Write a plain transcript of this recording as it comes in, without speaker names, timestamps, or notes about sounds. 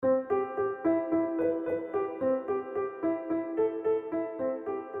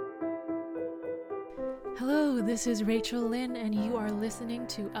this is Rachel Lynn, and you are listening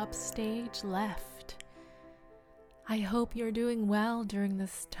to Upstage Left. I hope you're doing well during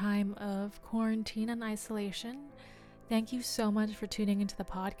this time of quarantine and isolation. Thank you so much for tuning into the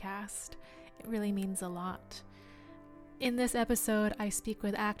podcast. It really means a lot. In this episode, I speak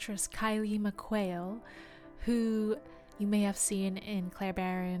with actress Kylie McQuail, who you may have seen in Claire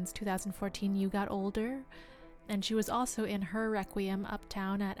Barron's 2014 You Got Older, and she was also in her Requiem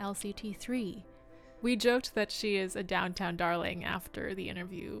Uptown at LCT3. We joked that she is a downtown darling after the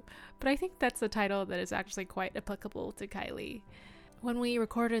interview, but I think that's a title that is actually quite applicable to Kylie. When we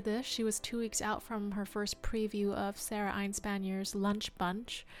recorded this, she was 2 weeks out from her first preview of Sarah Einspannier's Lunch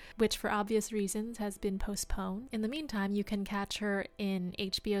Bunch, which for obvious reasons has been postponed. In the meantime, you can catch her in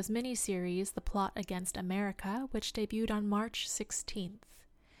HBO's miniseries The Plot Against America, which debuted on March 16th.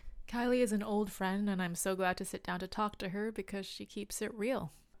 Kylie is an old friend, and I'm so glad to sit down to talk to her because she keeps it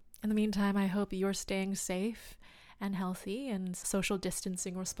real. In the meantime, I hope you're staying safe and healthy and social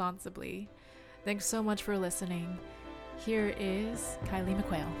distancing responsibly. Thanks so much for listening. Here is Kylie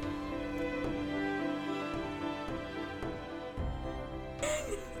McQuail.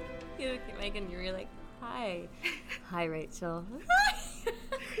 You look at Megan, you were like, hi. Hi, Rachel.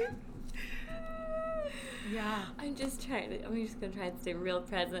 Yeah. I'm just going to try and stay real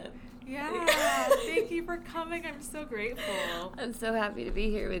present. Yeah. Thank you for coming. I'm so grateful. I'm so happy to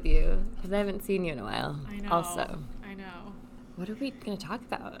be here with you because I haven't seen you in a while. I know. Also. I know. What are we going to talk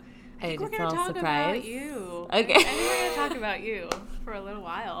about? I think we're going to talk about you. Okay. I think we're going to talk about you for a little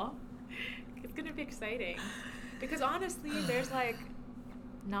while. It's going to be exciting. Because honestly, there's like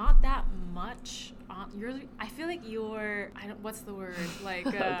not that much on I feel like what's the word? Like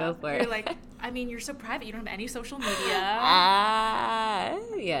go for you're it. Like, I mean, you're so private. You don't have any social media.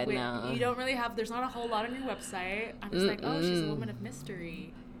 No. You don't really have, there's not a whole lot on your website. I'm just like, oh, she's a woman of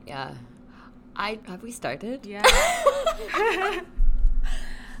mystery. Yeah. Have we started? Yeah.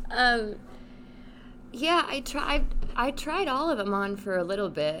 Yeah, I tried all of them on for a little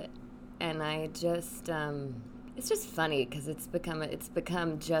bit, and I just it's just funny because it's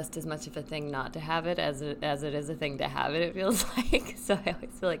become just as much of a thing not to have it as it is a thing to have it. It feels like, so I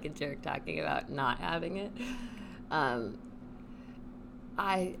always feel like a jerk talking about not having it. I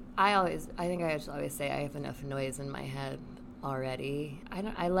think I always say I have enough noise in my head already.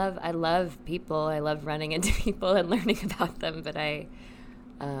 I love people. I love running into people and learning about them, but I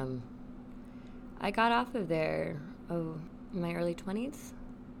got off of there in my early 20s.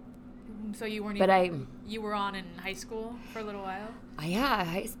 So you weren't you were on in high school for a little while? Yeah,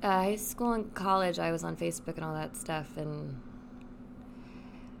 high school and college, I was on Facebook and all that stuff, and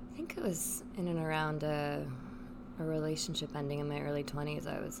I think it was in and around a relationship ending in my early 20s.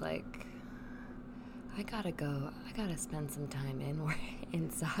 I was like, I gotta spend some time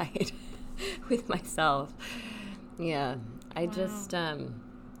inside with myself. Yeah, I just I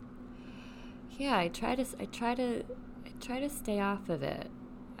try to stay off of it.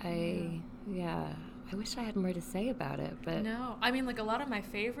 I wish I had more to say about it, but no. I mean, like a lot of my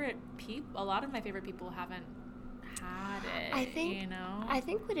favorite people haven't had it. I think, you know. I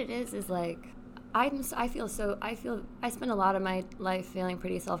think what it is like I spend a lot of my life feeling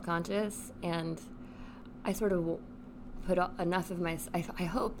pretty self-conscious, and I sort of put enough of I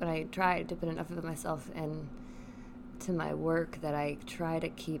hope, and I try to put enough of myself into my work that I try to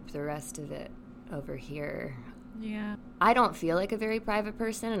keep the rest of it over here. Yeah. I don't feel like a very private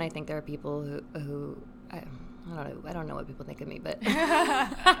person, and I think there are people who I don't know what people think of me, but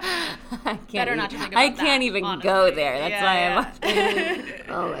I can't even honestly. go there. That's why I'm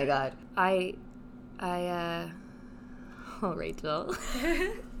oh my God. Rachel.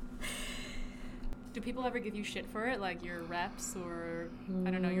 Do people ever give you shit for it, like your reps or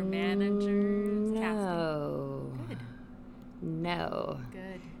I don't know, your managers? No. Casting? Good. No.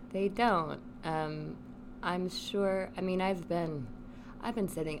 Good. They don't. I'm sure. I mean, I've sat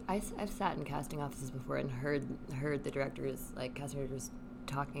in casting offices before and heard the directors, like casting directors,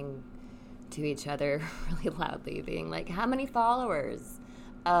 talking to each other really loudly, being like, "How many followers?"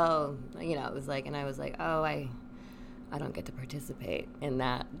 Oh, it was like, and I was like, "Oh, I don't get to participate in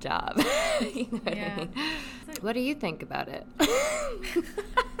that job." You know what I mean? What do you think about it?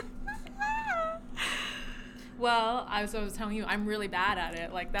 Well, I was telling you, I'm really bad at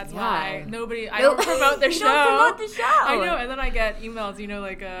it. Like, that's why I don't promote the show. Don't promote the show. I know, and then I get emails,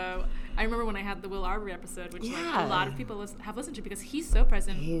 like, I remember when I had the Will Arbery episode, which like Yeah. a lot of people have listened to because he's so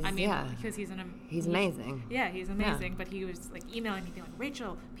present. He's- I mean, yeah. because he's amazing. Yeah, he's amazing. Yeah. But he was like emailing me, being like,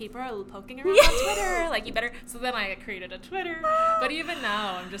 "Rachel, people are poking around on Twitter. Like, you better." So then I created a Twitter. But even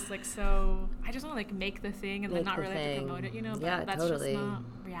now, I'm just like, so I just want to like make the thing and then Make not the really have to thing. promote it, you know. But Yeah, that's totally. just not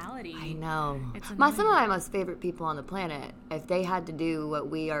reality. I know. It's Some of annoying. my most favorite people on the planet, if they had to do what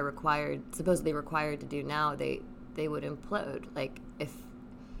we are supposedly required to do now, they would implode. Like if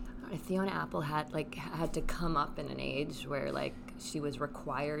Fiona Apple had to come up in an age where like she was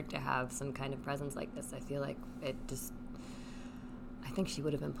required to have some kind of presence like this, I feel like I think she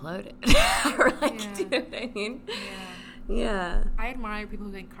would have imploded. Or like, Yeah. do you know what I mean? Yeah. Yeah. I admire people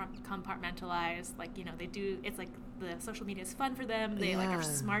who can compartmentalize. Like, you know, they do. It's like the social media is fun for them. They like are Yeah.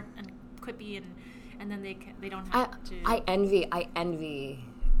 smart and quippy, and then they don't have to. I envy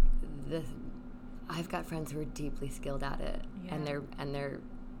the. I've got friends who are deeply skilled at it, and Yeah.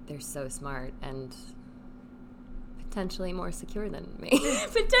 they're so smart and potentially more secure than me.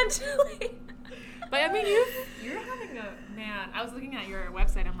 Potentially. But I mean, you're having a man. I was looking at your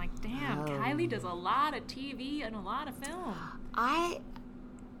website. I'm like, damn, Kylie does a lot of TV and a lot of film.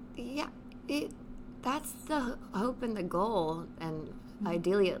 That's the hope and the goal, and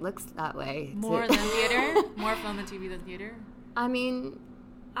ideally it looks that way. More than theater, more film and TV than theater. I mean,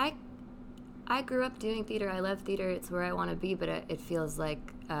 I grew up doing theater. I love theater. It's where I want to be. But it feels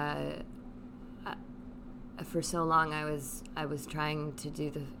like for so long I was trying to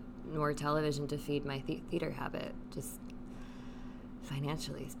do more television to feed my theater habit, just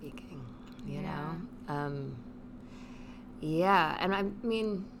financially speaking. You know. Yeah, and I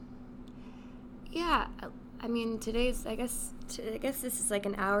mean, yeah. I mean, today's. I guess this is like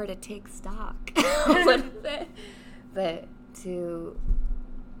an hour to take stock a little bit, but to.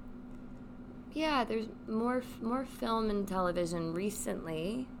 Yeah, there's more film and television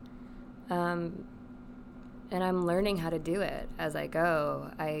recently, and I'm learning how to do it as I go.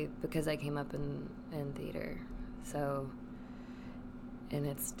 Because I came up in theater, so,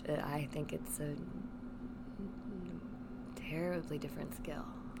 and I think it's a terribly different skill,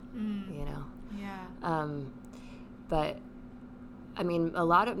 you know. Yeah. But I mean,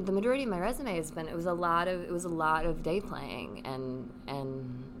 the majority of my resume it was a lot of day playing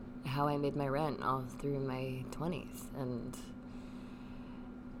and how I made my rent all through my 20s, and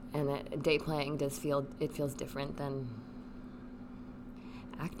day playing feels different than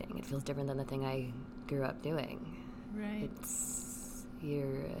acting. It feels different than the thing I grew up doing. Right. It's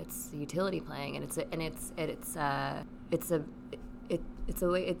utility playing, and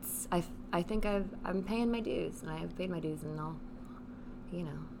I think I'm paying my dues, and I have paid my dues, and I'll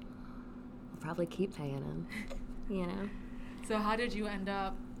probably keep paying them. You know. So how did you end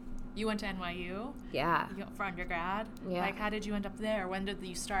up? You went to NYU? Yeah. For undergrad? Yeah. Like, how did you end up there? When did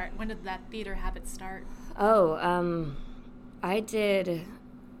you start? When did that theater habit start? Oh, I did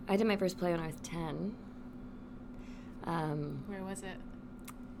my first play when I was 10. Where was it?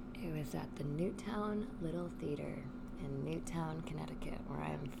 It was at the Newtown Little Theater in Newtown, Connecticut, where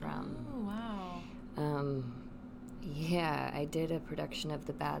I'm from. Oh, wow. Yeah, I did a production of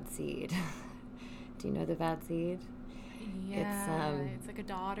The Bad Seed. Do you know The Bad Seed? Yeah, it's like a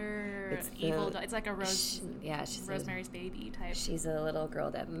daughter, evil. It's like a she's Rosemary's Baby type. She's a little girl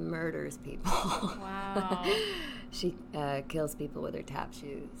that murders people. Wow. She kills people with her tap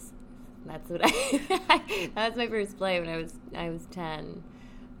shoes. That's what that was my first play when I was 10,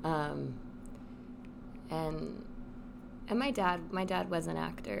 and my dad was an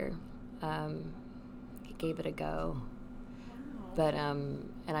actor. He gave it a go, but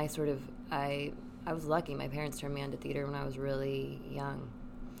and I was lucky. My parents turned me on to theater when I was really young.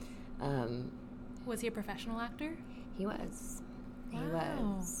 Was he a professional actor? He was.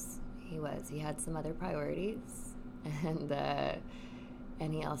 Wow. He was. He had some other priorities, and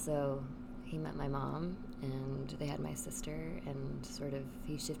he met my mom, and they had my sister, and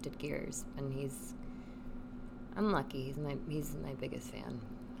he shifted gears, and I'm lucky. He's my biggest fan.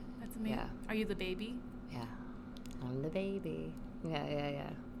 That's amazing. Yeah. Are you the baby? Yeah, I'm the baby.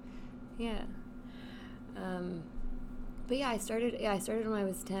 Yeah. But yeah, I started when I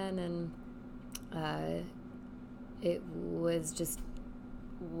was 10, and it was just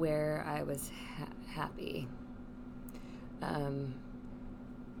where I was happy. I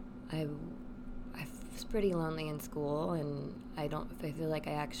was pretty lonely in school, and I feel like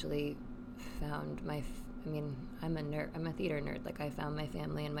I actually found I'm a nerd. I'm a theater nerd. Like, I found my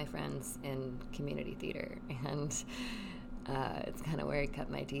family and my friends in community theater, and it's kind of where I cut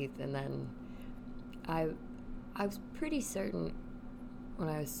my teeth. And then I was pretty certain when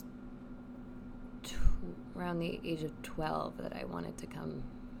I was around the age of 12 that I wanted to come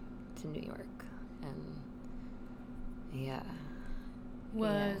to New York, and yeah.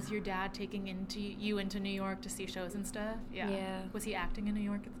 Was your dad taking you into New York to see shows and stuff? Yeah. Was he acting in New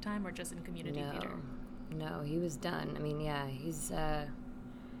York at the time, or just in community theater? No, he was done. I mean, yeah,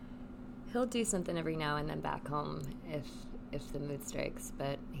 he'll do something every now and then back home if the mood strikes,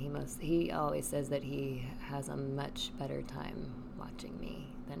 but he always says that he has a much better time watching me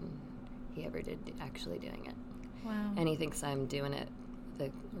than he ever did actually doing it. Wow. And he thinks I'm doing it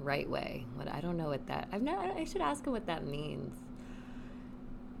the right way. I don't know what that... I should ask him what that means.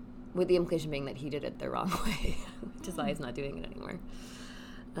 With the implication being that he did it the wrong way, which is why he's not doing it anymore.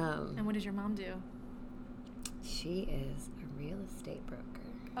 And what does your mom do? She is a real estate broker.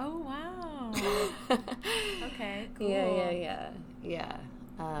 Oh, wow. Okay, cool. Yeah.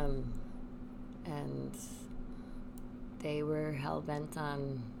 And they were hell-bent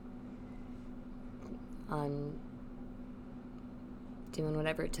on doing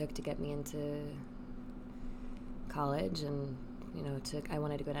whatever it took to get me into college, and I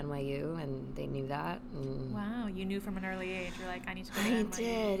wanted to go to NYU, and they knew that. And wow, you knew from an early age. You're like, I need to go to NYU. I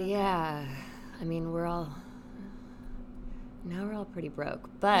did, yeah. I mean, now we're all pretty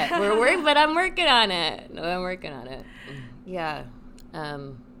broke, but but I'm working on it. Yeah.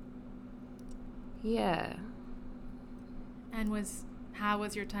 Yeah. And how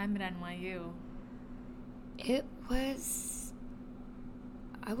was your time at NYU? It was,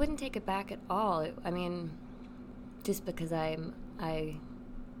 I wouldn't take it back at all. I mean, just because I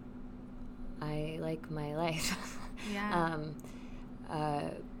like my life. Yeah.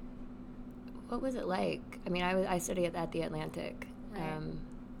 What was it like? I mean, I studied at the Atlantic, right.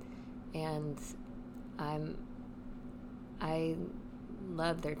 And I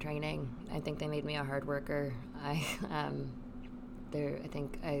love their training. I think they made me a hard worker. I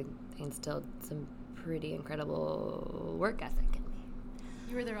think I instilled some pretty incredible work ethic in me.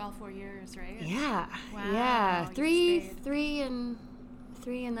 You were there all 4 years, right? Yeah. Wow. Yeah. Three, and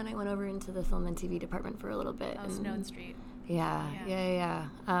then I went over into the film and TV department for a little bit. Oh, Snowden Street. Yeah.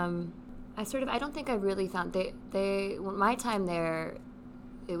 I don't think I really found my time there,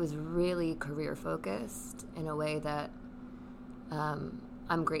 it was really career focused in a way that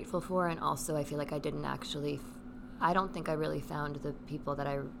I'm grateful for, and also I feel like I don't think I really found the people that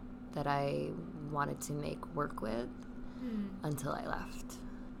I wanted to make work with until I left.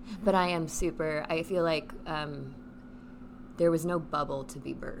 Mm-hmm. But I feel like there was no bubble to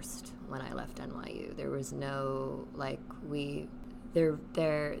be burst when I left NYU. There was no,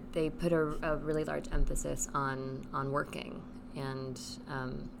 they put a really large emphasis on working, and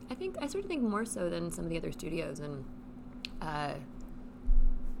I sort of think more so than some of the other studios, and I'm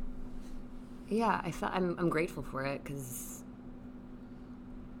grateful for it, because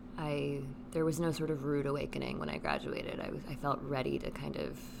there was no sort of rude awakening when I graduated. I felt ready to kind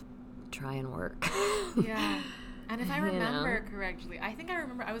of try and work. Yeah, and if I remember correctly, I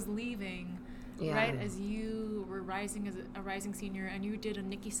was leaving. Yeah. Right as you were rising as a rising senior, and you did a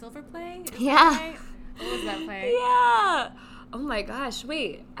Nikki Silver play. Is that right? What was that play? Yeah. Oh my gosh!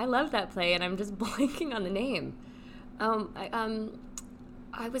 Wait, I love that play, and I'm just blanking on the name. I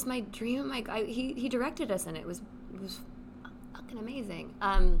was my dream. He directed us, and it was fucking amazing.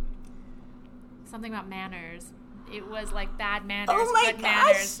 Something about manners. It was like bad manners, oh my good gosh.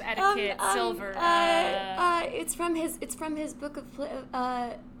 Manners, etiquette, silver. It's from his book of.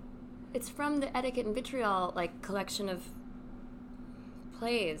 It's from the Etiquette and Vitriol collection of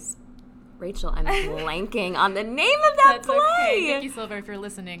plays. Rachel, I'm blanking on the name of that That's play. Okay. Nikki Silver, if you're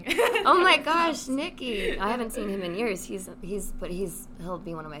listening. Oh my gosh, Nikki! I haven't seen him in years. He'll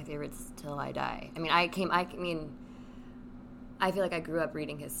be one of my favorites till I die. I mean, I feel like I grew up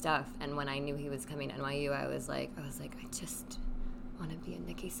reading his stuff, and when I knew he was coming to NYU, I was like, I just want to be a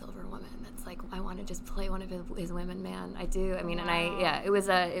Nikki Silver woman. That's like, I want to just play one of his women, man. I do. I mean, wow. It was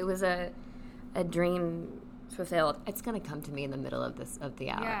a dream fulfilled. It's gonna come to me in the middle of the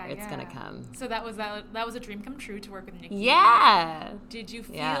hour. Yeah, it's gonna come. So that was a dream come true to work with Nikki. Yeah. Did you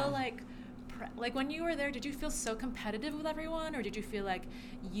feel like when you were there, did you feel so competitive with everyone, or did you feel like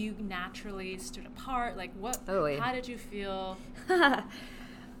you naturally stood apart? Like what? How did you feel? I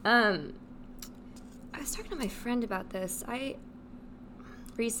was talking to my friend about this.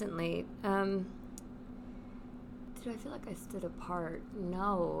 Recently, did I feel like I stood apart?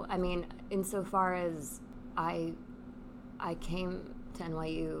 No. I mean, insofar as I came to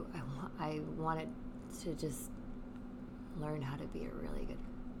NYU, I wanted to just learn how to be a really good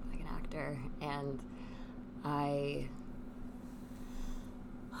fucking actor, and I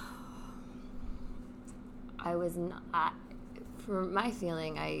was not, for my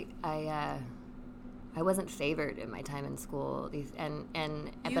feeling, I I wasn't favored in my time in school. You But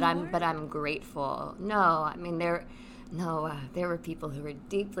weren't? I'm grateful. No, I mean there were people who were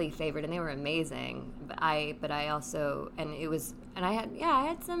deeply favored, and they were amazing. But I also, and it was, and I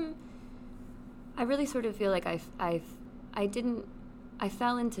had some. I really sort of feel like I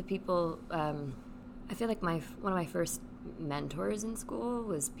fell into people. I feel like one of my first mentors in school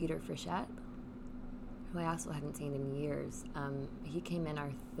was Peter Frechette, who I also hadn't seen in years. He came in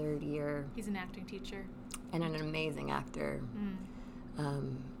our third year. He's an acting teacher. And an amazing actor.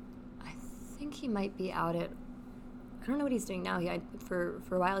 I think he might be out at, I don't know what he's doing now. For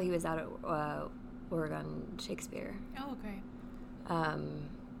a while he was out at Oregon Shakespeare. Oh, okay.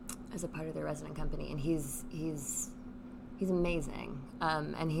 As a part of their resident company, and he's amazing.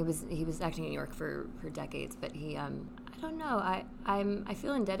 And he was acting in New York for decades, but he I don't know. I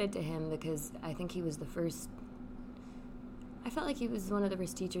feel indebted to him because I think he was the first. I felt like he was one of the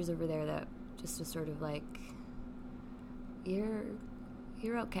first teachers over there that just was sort of like, you're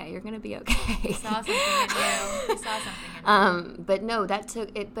okay. You're gonna be okay. He saw something in you. He saw something in you. But no, that took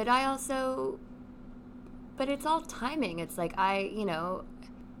it. But it's all timing. It's like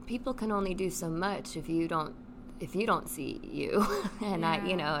people can only do so much if you don't see you. And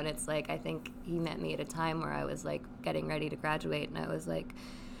Yeah. And it's like, I think he met me at a time where I was like getting ready to graduate, and I was like,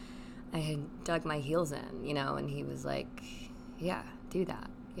 I had dug my heels in, and he was like, yeah, do that,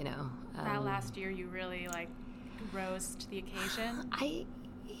 That last year you really like rose to the occasion.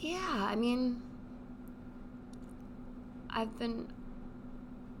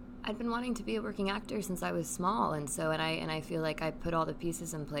 I've been wanting to be a working actor since I was small, and so and I feel like I put all the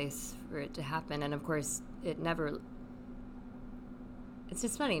pieces in place for it to happen. And of course, it's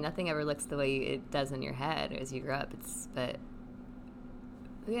just funny. Nothing ever looks the way it does in your head as you grow up. But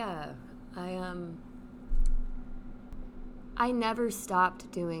yeah, I never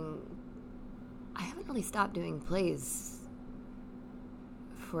stopped doing. I haven't really stopped doing plays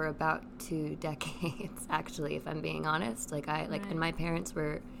for about 2 decades, actually, if I'm being honest. And my parents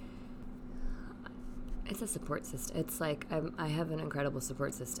were. It's a support system. It's like I have an incredible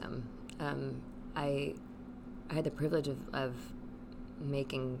support system. I had the privilege of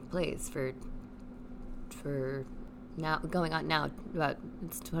making plays for now going on now about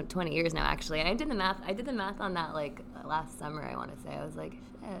 20 years now, actually. And I did the math on that like last summer. I want to say I was like,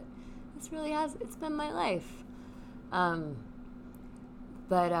 shit, this really it's been my life.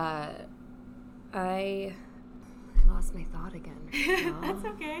 But I lost my thought again. That's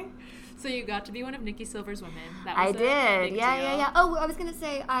okay. So you got to be one of Nikki Silver's women. That I was did. Big Yeah. deal. Oh, I was gonna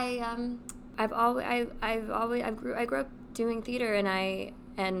say I grew up doing theater, and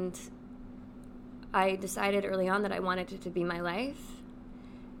I decided early on that I wanted it to be my life,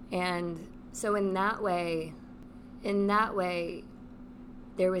 and so in that way,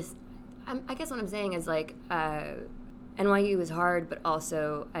 there was. I guess what I'm saying is like. NYU was hard, but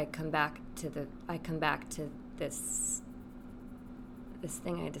also I come back to this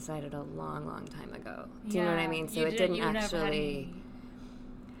thing I decided a long time ago. Do you know what I mean? So it didn't actually.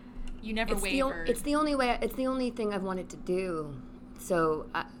 You never wavered. It's the only way. It's the only thing I've wanted to do. So,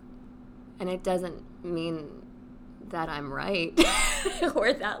 and it doesn't mean that I'm right,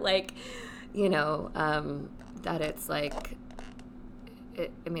 or that that it's like.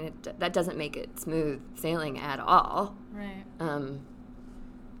 That doesn't make it smooth sailing at all. Right.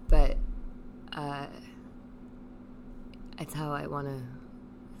 But it's how I want to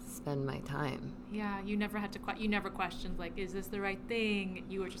spend my time. Yeah, you never had to. You never questioned like, is this the right thing?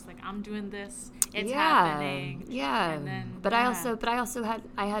 You were just like, I'm doing this. It's happening. Yeah. And then, but I also had.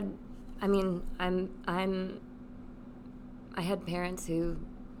 I had parents who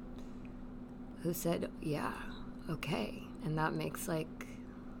said, yeah, okay. And that makes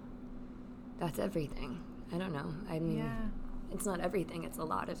that's everything. I don't know. It's not everything. It's a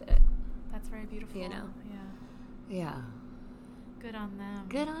lot of it. That's very beautiful. Yeah. Yeah. Good on them.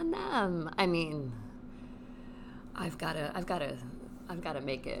 Good on them. I've got to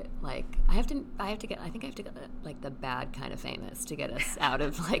make it I think I have to get the bad kind of famous to get us out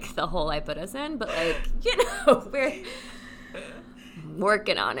of the hole I put us in. But we're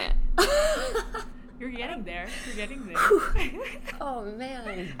working on it. You're getting there. Oh,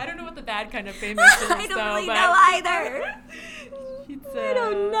 man. I don't know what the bad kind of famous is, I don't really but know either. I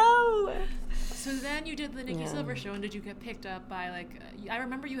don't know. So then you did the Nikki Silver show, and did you get picked up by, I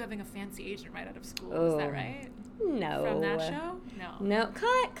remember you having a fancy agent right out of school. Oh. Is that right? No. From that show? No. No,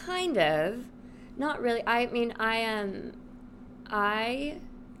 kind of. Not really.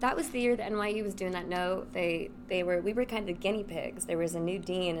 That was the year that NYU was doing that. No, we were kind of guinea pigs. There was a new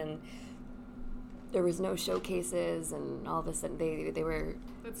dean, and there was no showcases, and all of a sudden they were.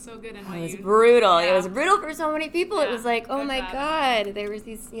 That's so good. And it was brutal. Yeah. It was brutal for so many people. Yeah. It was like, oh Good my job. God, there was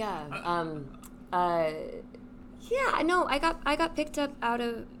these. Yeah. I know. I got picked up out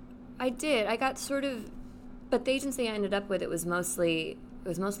of. I did. I got sort of, but the agency I ended up with, it was mostly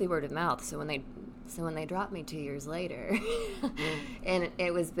word of mouth. So when they dropped me 2 years later, and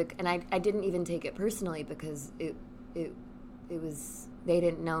it was, and I didn't even take it personally because it was, they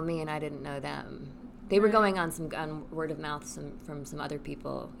didn't know me and I didn't know them. They were going on word of mouth from some other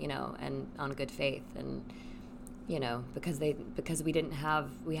people, and on good faith, and because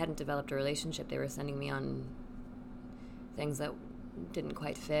we hadn't developed a relationship. They were sending me on things that didn't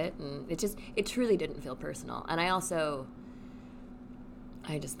quite fit, and it truly didn't feel personal. And I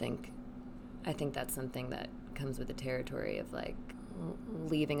think that's something that comes with the territory of like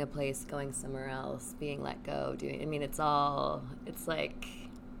leaving a place, going somewhere else, being let go, it's like,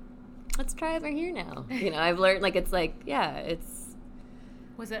 let's try over here now. I've learned, like, it's like, yeah, it's.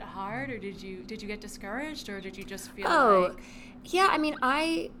 Was it hard, or did you get discouraged, or did you just feel like? Yeah, I mean,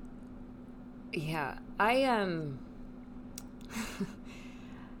 I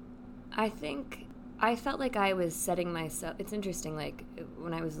think I felt like I was setting myself. It's interesting, like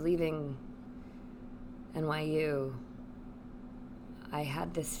when I was leaving NYU, I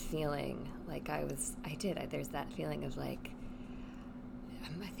had this feeling like there's that feeling of like,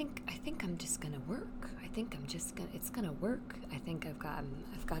 I think I'm just gonna work. It's gonna work. I think I've got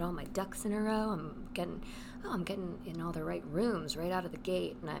all my ducks in a row. I'm getting in all the right rooms right out of the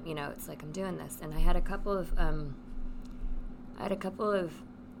gate, and it's like I'm doing this. And I had a couple of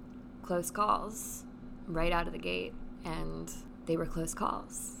close calls right out of the gate, and they were close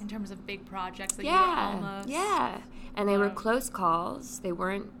calls. In terms of big projects that you were almost. Yeah. And they were close calls. They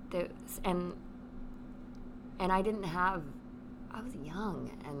weren't, and I was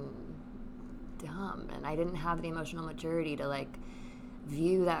young and dumb, and I didn't have the emotional maturity to like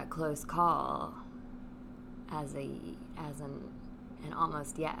view that close call as an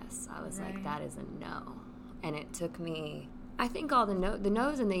almost yes. I was like, that is a no. And it took me, I think all the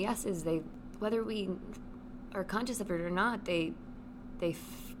no's and the yeses, whether we are conscious of it or not, they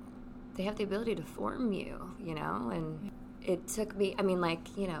have the ability to form you, and it took me, I mean, like,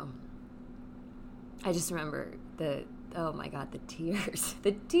 I just remember oh my God, the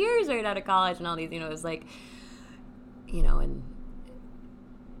tears right out of college and all these, it was like, and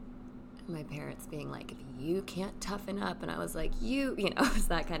my parents being like, if you can't toughen up, and I was like, it was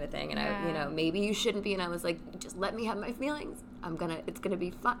that kind of thing, and I, maybe you shouldn't be, and I was like, just let me have my feelings. It's gonna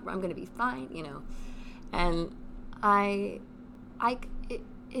be fun. I'm gonna be fine, and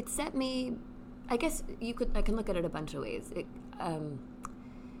it set me. I guess I can look at it a bunch of ways.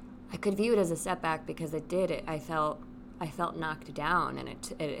 I could view it as a setback because it did. I felt knocked down, and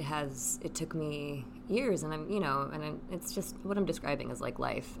it took me years, and it's just what I'm describing is like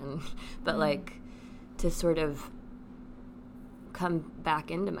life, but like to sort of come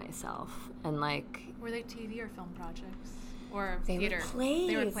back into myself, and like. Were they TV or film projects or they theater? Were plays.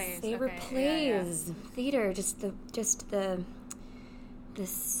 They were plays. They were plays. Yeah. Theater, just the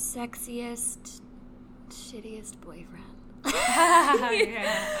sexiest, shittiest boyfriend.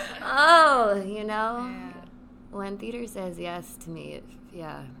 Yeah. Oh, Yeah. When theater says yes to me,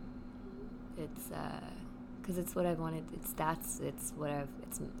 it's because it's what I've wanted. That's where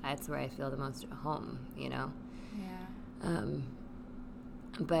I feel the most at home, Yeah.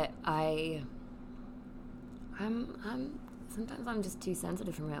 But I'm sometimes I'm just too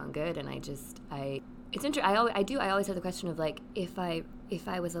sensitive for my own good, and it's interesting. I always have the question of like, if I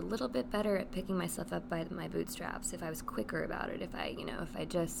was a little bit better at picking myself up by my bootstraps, if I was quicker about it, if I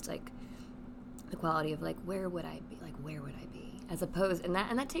just like the quality of like, where would I be, as opposed, and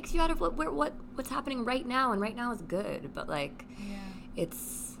that takes you out of what's happening right now, and right now is good, but like,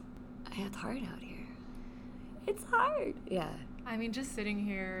 it's hard out here. It's hard. Yeah. I mean, just sitting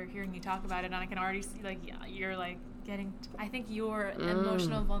here hearing you talk about it, and I can already see like, you're like getting. I think your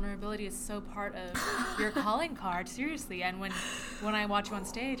emotional vulnerability is so part of your calling card. Seriously, and when I watch you on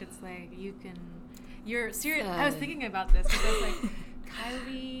stage, it's like you're serious. I was thinking about this because I was like,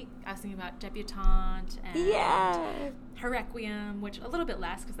 Kylie. I was thinking about Debutante and her Requiem, which a little bit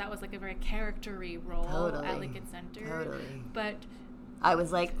less because that was like a very character-y role at Lincoln Center. Totally. But I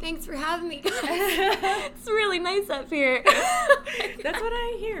was like, thanks for having me, guys. It's really nice up here. That's what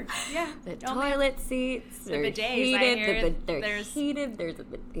I hear. Yeah. The toilet seats. The bidets. Heated. They're heated. There's a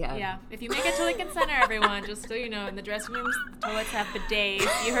yeah. Yeah. If you make it to Lincoln Center, everyone, just so you know, in the dressing rooms, the toilets have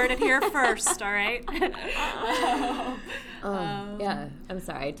bidets. You heard it here first, all right? Yeah. I'm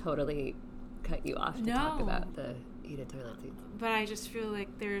sorry. I totally cut you off to talk about the heated toilet seats. But I just feel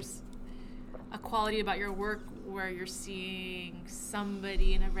like there's a quality about your work where you're seeing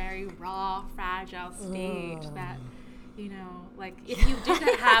somebody in a very raw, fragile stage that, you know, like if you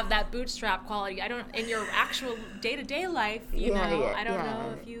didn't have that bootstrap quality, in your actual day-to-day life, you know, I don't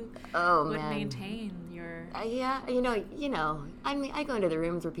know if you would maintain your... you know, I mean, I go into the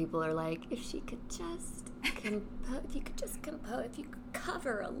rooms where people are like, if she could just compose, if you could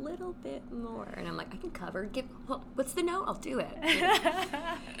cover a little bit more. And I'm like, I can cover, what's the note? I'll do it.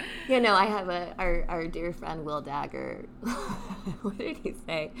 You know, I have our dear friend Will Dagger. What did he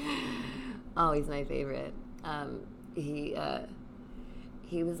say? Oh, he's my favorite. He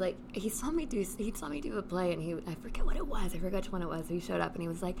was like, he saw me do a play, and I forget what it was. I forgot which one it was. He showed up and he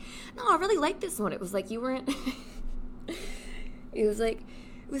was like, no, I really like this one. It was like, you weren't, it was like,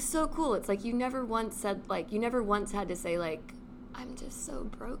 it was so cool. It's like, you never once had to say like, I'm just so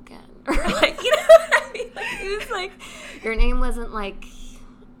broken. Or like, you know what I mean? Like, it was like, your name wasn't like,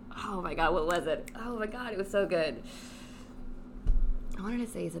 oh my God, what was it? Oh my God, it was so good. I wanted to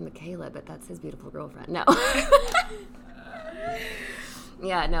say he's a Michaela, but that's his beautiful girlfriend. No.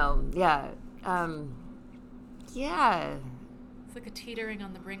 Yeah. It's like a teetering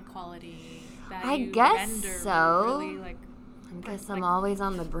on the brink quality that I you guess render so. really, like, I guess I'm always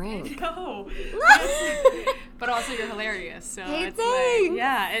on the brink. No. But also you're hilarious. So hey, it's thanks. like,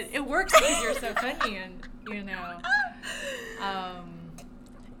 yeah, it works because you're so funny and, you know.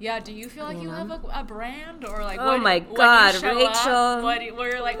 Yeah, do you feel like you have a brand or like oh my God, Rachel. What is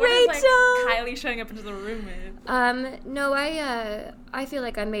like Kylie showing up into the room with? No, I feel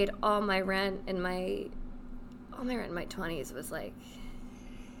like I made all my rent in my 20s was like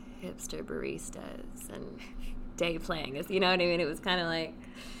hipster baristas and day playing. You know what I mean? It was kind of like,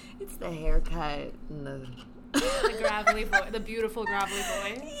 it's the haircut and the gravelly voice, the beautiful gravelly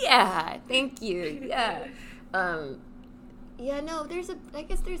voice. Yeah, thank you. Yeah. Yeah, no, there's a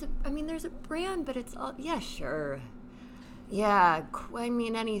brand, but it's all, yeah, sure. Yeah, I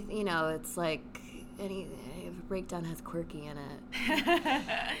mean, it's like, any breakdown has quirky in it.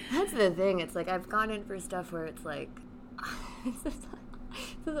 That's the thing. It's like, I've gone in for stuff where it's like,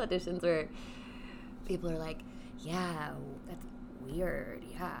 those auditions where people are like, yeah, that's weird.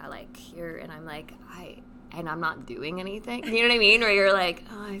 Yeah, like, and I'm like, and I'm not doing anything. You know what I mean? Where you're like,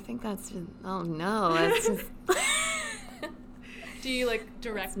 oh, I think that's just, oh no, it's just... Do you, like,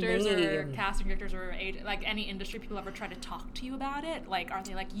 directors or casting directors or like any industry people ever try to talk to you about it? Like, are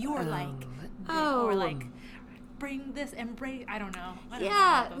they like, you're or like, bring this and break? I don't know. I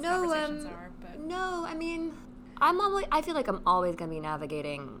don't know what those conversations are, but. No, I mean, I feel like I'm always going to be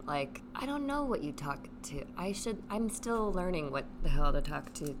navigating, like, I don't know what you talk to. I'm still learning what the hell to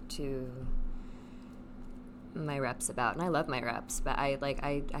talk to my reps about. And I love my reps, but I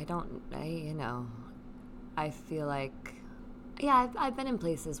feel like, yeah, I've been in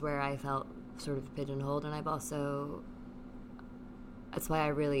places where I felt sort of pigeonholed, and that's why I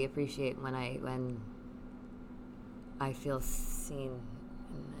really appreciate when I feel seen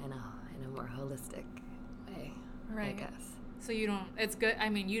in a more holistic way, right. I guess. So it's good, I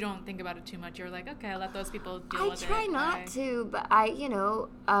mean, you don't think about it too much. You're like, okay, I'll let those people deal with it. I try not to, but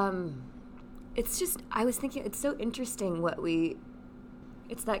it's just, I was thinking, it's so interesting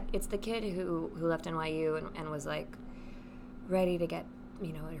it's the kid who left NYU and was like, ready to get,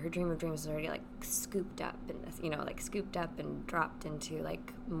 you know, her dream of dreams was already like scooped up and dropped into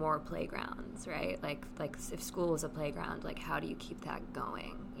like more playgrounds, right? Like if school was a playground, like how do you keep that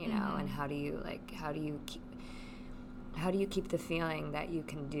going, you know? Mm-hmm. And how do you keep the feeling that you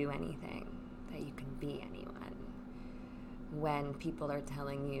can do anything, that you can be anyone, when people are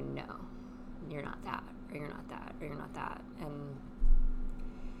telling you no, you're not that, or you're not that, or you're not that,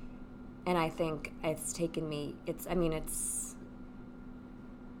 and I think it's taken me.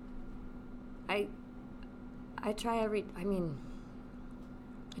 I try every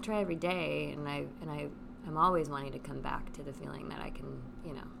day, and I'm always wanting to come back to the feeling that I can,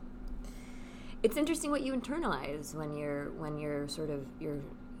 you know. It's interesting what you internalize when you're sort of you're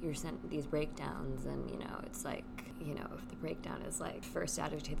sent these breakdowns, and you know, it's like, you know, if the breakdown is like, first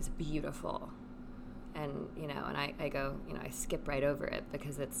adjective is beautiful, and you know, and I go, you know, I skip right over it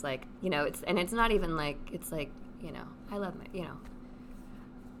because it's like, you know, it's not even like, it's like, you know, I love my, you know,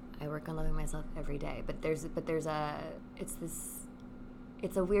 I work on loving myself every day, but it's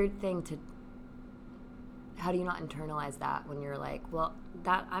a weird thing to, how do you not internalize that when you're like, well,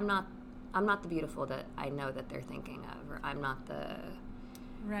 that I'm not the beautiful that I know that they're thinking of, or I'm not the,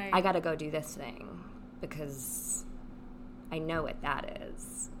 right, I gotta go do this thing because I know what that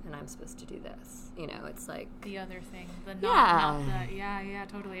is, and I'm supposed to do this. You know, it's like the other thing, the not the, yeah,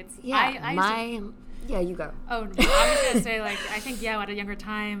 totally. It's yeah, you go. Oh, I was gonna say, like, I think, yeah, at a younger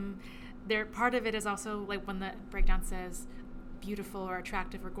time, there, part of it is also like when the breakdown says beautiful or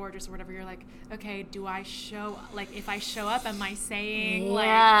attractive or gorgeous or whatever, you're like, okay, do I show, like, if I show up, am I saying, like,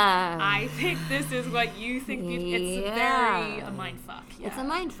 I think this is what you think beautiful? It's very a mind fuck. Yeah. It's a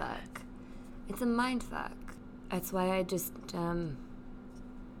mind fuck. It's a mind fuck. That's why I just, I'm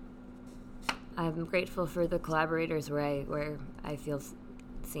grateful for the collaborators where I feel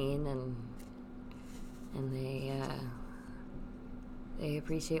seen and they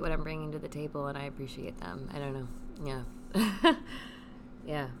appreciate what I'm bringing to the table, and I appreciate them. I don't know. Yeah.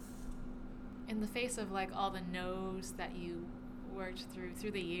 Yeah. In the face of like all the no's that you worked through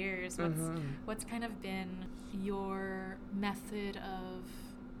the years, what's kind of been your method of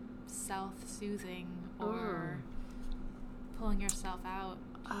self-soothing or pulling yourself out?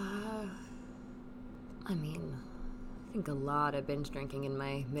 I mean, I think a lot of binge drinking in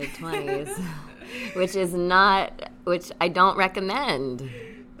my mid-20s, which I don't recommend.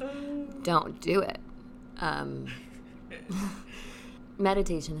 Don't do it.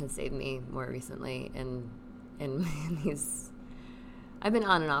 Meditation has saved me more recently, and I've been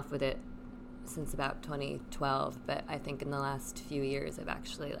on and off with it since about 2012, but I think in the last few years I've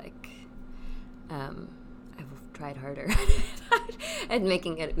actually I've tried harder at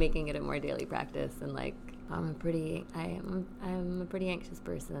making it a more daily practice, and like I'm a pretty anxious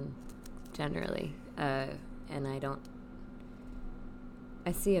person generally, and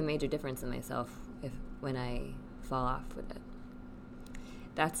I see a major difference in myself when I fall off with it.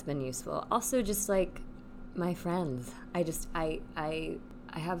 That's been useful. Also, just like my friends, I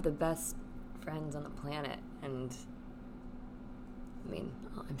have the best friends on the planet, and I mean,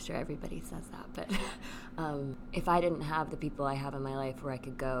 I'm sure everybody says that, but if I didn't have the people I have in my life where I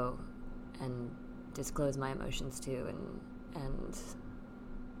could go and disclose my emotions to, and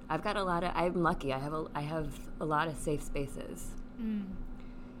I'm lucky. I have a lot of safe spaces.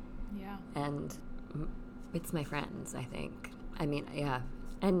 Yeah. And it's my friends, I think. I mean, yeah,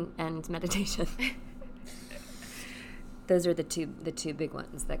 and meditation. Those are the two big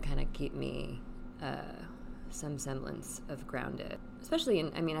ones that kind of keep me some semblance of grounded. Especially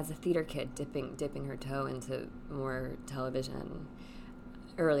as a theater kid, dipping her toe into more television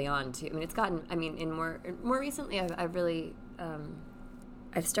early on too. I mean, it's gotten. I mean, in more recently, I've really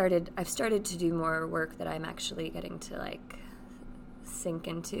I've started to do more work that I'm actually getting to like sink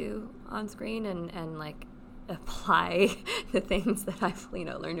into on screen and like apply the things that I've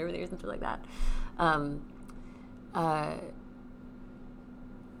learned over the years and stuff like that.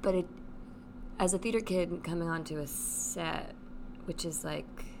 But it, as a theater kid coming onto a set, which is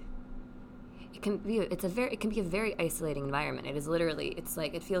like, it can be a very isolating environment. It is literally, it's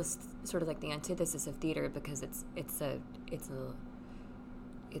like, it feels sort of like the antithesis of theater, because it's a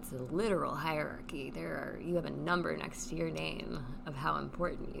literal hierarchy. You have a number next to your name of how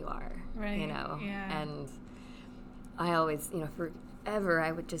important you are, right? Yeah. And I always, forever,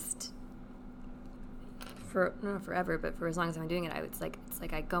 I would just, not forever, but for as long as I'm doing it, it's like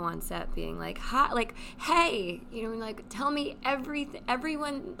I go on set being like, hi, like, hey, like, tell me everything,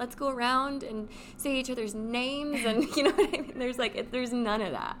 everyone, let's go around and say each other's names, and you know what I mean? There's none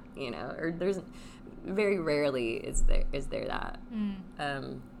of that, or there's very rarely is there that.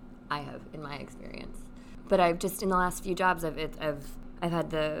 I have, in my experience, but I've just, in the last few jobs, I've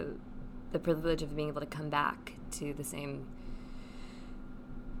had the privilege of being able to come back to the same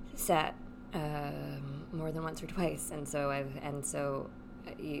set more than once or twice, and so I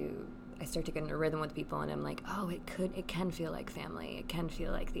start to get in a rhythm with people, and I'm like, oh, it can feel like family, it can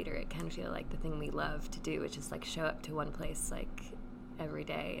feel like theater, it can feel like the thing we love to do, which is like show up to one place like every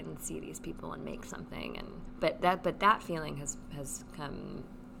day and see these people and make something, but that feeling has come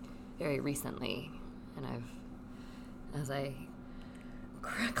very recently, and as I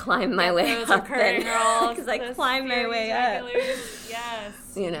climb my way up, because I climb my way up.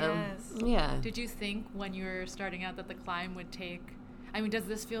 Yes. Yes. Yeah. Did you think when you were starting out that the climb would take? I mean, does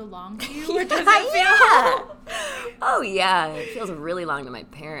this feel long to you, or does it feel? Oh yeah, it feels really long to my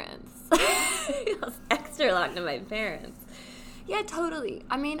parents. It feels extra long to my parents. Yeah, totally.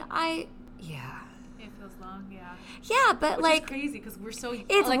 I mean, yeah. It feels long, yeah. Yeah, but which like, is crazy because we're so.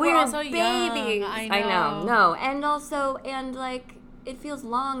 It's like, we're also babies. Young. I know. No, and like, it feels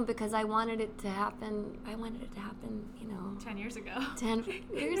long because I wanted it to happen. 10 years ago. 10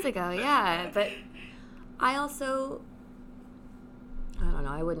 years ago, yeah. But I also, I don't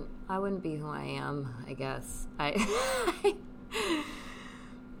know. I wouldn't be who I am, I guess.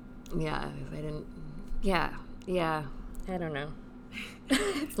 Yeah, if I didn't. Yeah. I don't know.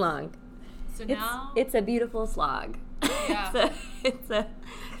 It's long. So now it's a beautiful slog. Yeah. it's a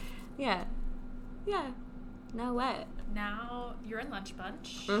yeah. Now what? now you're in Lunch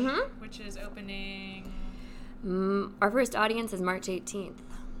Bunch, which is opening... Our first audience is March 18th.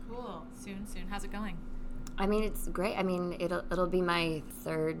 Cool. Soon. How's it going? I mean, it's great. I mean, it'll be my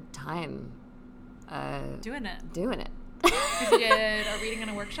third time doing it. Because you did a reading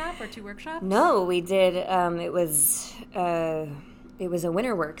and a workshop or 2 workshops? No, we did. It was a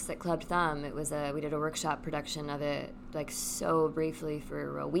Winterworks at Clubbed Thumb. We did a workshop production of it, like so briefly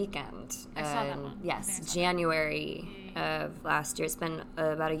for a weekend. I saw that one. Yes, January of last year. It's been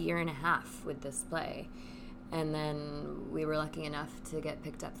about a year and a half with this play. And then we were lucky enough to get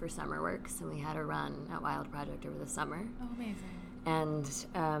picked up for Summer Works, and we had a run at Wild Project over the summer. Oh, amazing.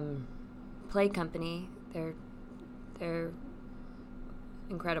 And Play Company, they're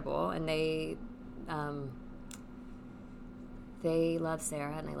incredible, and they love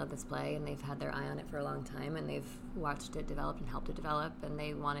Sarah, and they love this play, and they've had their eye on it for a long time, and they've watched it develop and helped it develop, and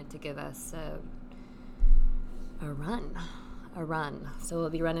they wanted to give us a run. So we'll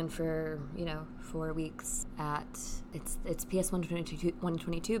be running for 4 weeks at it's PS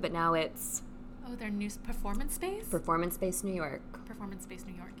 122, but now it's their new performance space. Performance Space New York.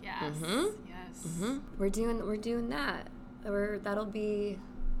 Yes. Yes. We're doing that. That'll be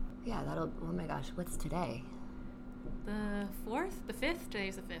oh my gosh, what's today? The 4th, the 5th.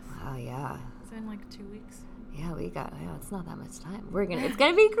 Today's the 5th. Oh yeah. It's in like 2 weeks. Yeah, it's not that much time. It's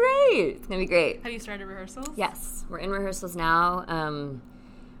gonna be great. It's gonna be great. Have you started rehearsals? Yes, we're in rehearsals now. I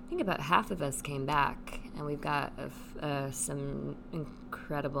think about half of us came back, and we've got some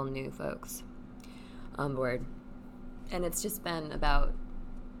incredible new folks on board. And it's just been about,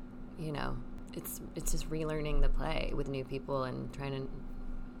 it's just relearning the play with new people and trying to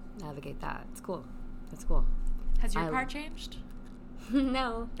navigate that. It's cool. Has your part changed?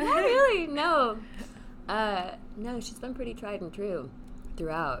 No, not really. No. No, she's been pretty tried and true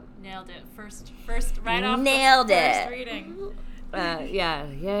throughout. Nailed it. First right off Nailed the it. first reading. Yeah.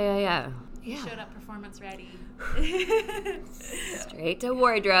 You showed up performance ready. Straight to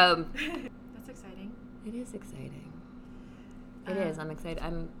wardrobe. That's exciting. It is exciting. It is. I'm excited.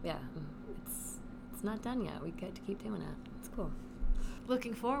 It's not done yet. We get to keep doing it. It's cool.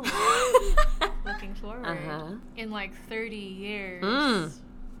 Looking forward. Uh-huh. In like 30 years.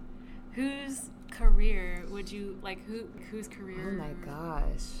 Whose career would you whose career Oh my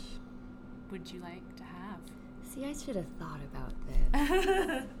gosh. would you like to have? See, I should have thought about this. I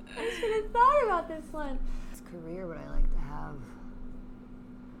should have thought about this one. Whose career would I like to have?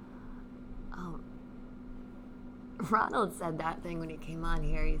 Oh, Ronald said that thing when he came on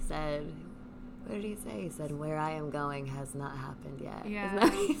here. He said, what did he say? He said, "Where I am going has not happened yet." Yeah. Isn't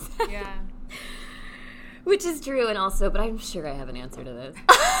that what he said? Yeah. Which is true, and also, but I'm sure I have an answer to this.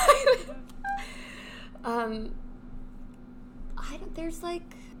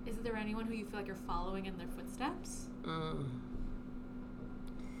 Is there anyone who you feel like you're following in their footsteps?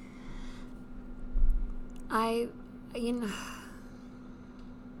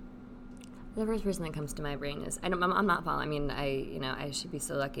 The first person that comes to my brain is I'm not following. I mean, I should be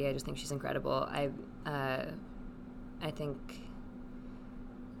so lucky. I just think she's incredible. I think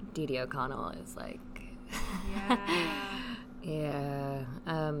Dee Dee O'Connell is like, yeah.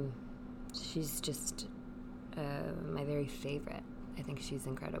 She's just my very favorite. I think she's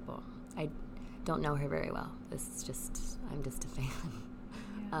incredible. I don't know her very well. I'm just a fan.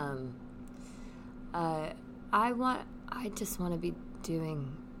 Yeah. I just want to be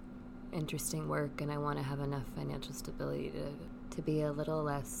doing interesting work, and I want to have enough financial stability to be a little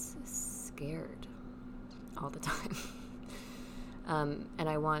less scared all the time. And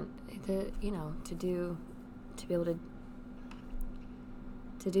I want to be able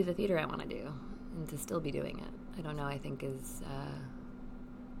to do the theater I want to do, and to still be doing it. I don't know, I think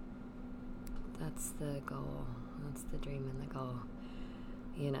that's the goal. That's the dream and the goal,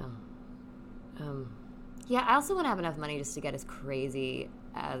 Yeah, I also want to have enough money just to get as crazy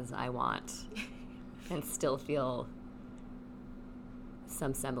as I want and still feel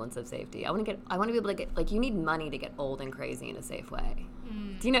some semblance of safety. I want to be able to get, you need money to get old and crazy in a safe way.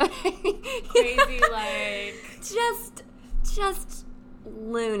 Do you know what I mean? Crazy, just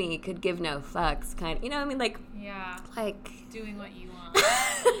loony, could give no fucks kind of, yeah, doing what you want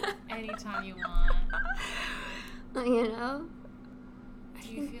anytime you want. Do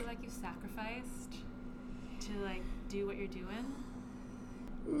you feel like you've sacrificed to do what you're doing?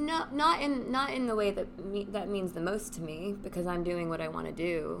 No, not in the way that means the most to me, because I'm doing what I want to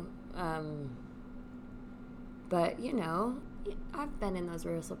do. But I've been in those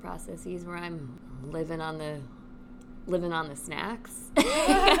rehearsal processes where I'm living on the snacks.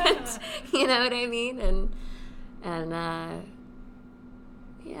 You know what I mean? And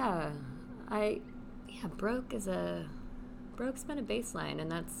broke is a broke's been a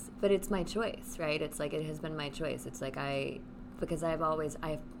baseline, but it's my choice, right? It's like, it has been my choice. It's like because I've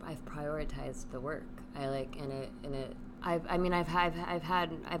prioritized the work. I've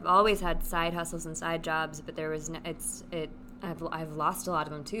always had side hustles and side jobs, but I've lost a lot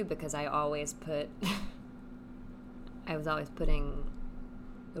of them too, because I was always putting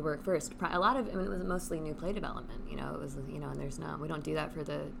the work first. A lot of, it was mostly new play development, it was, and we don't do that for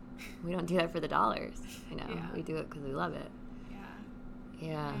the dollars, Yeah. We do it because we love it.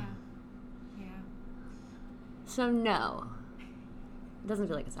 Yeah. So no, it doesn't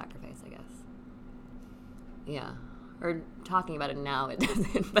feel like a sacrifice, I guess. Yeah. Or talking about it now, it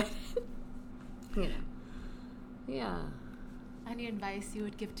doesn't, but, yeah. Any advice you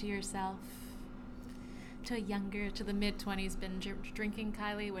would give to yourself, to the mid-20s binge drinking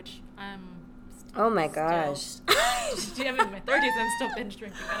Kylie, which I'm oh my gosh. I'm in my 30s and still binge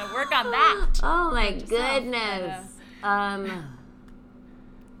drinking. Gotta work on that. Oh my goodness.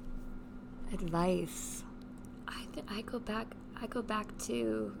 Advice. I go back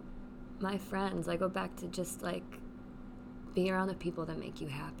to my friends. I go back to just like be around the people that make you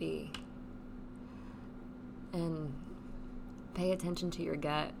happy, and pay attention to your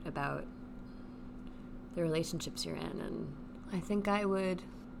gut about the relationships you're in. And I think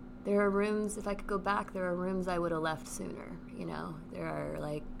there are rooms, if I could go back, there are rooms I would have left sooner, there are,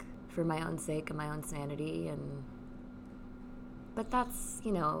 like, for my own sake and my own sanity, but that's,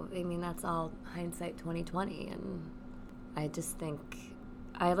 that's all hindsight 2020, and I just think,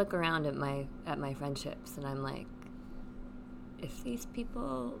 I look around at my friendships, and I'm like, if these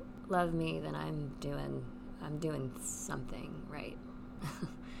people love me, then I'm doing something right.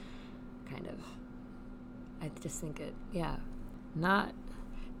 Kind of. I just think not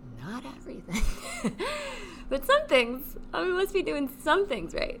everything, but some things. We must be doing some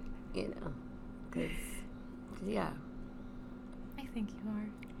things right, because yeah. I think you are.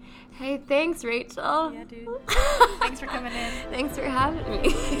 Hey, thanks, Rachel. Yeah, dude. Thanks for coming in. Thanks for having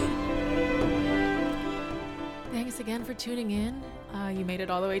me. Thanks again for tuning in. You made it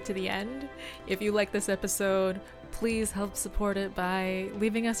all the way to the end. If you like this episode, please help support it by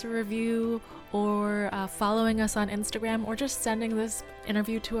leaving us a review, or following us on Instagram, or just sending this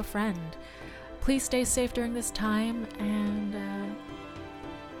interview to a friend. Please stay safe during this time, and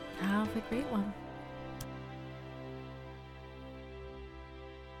have a great one.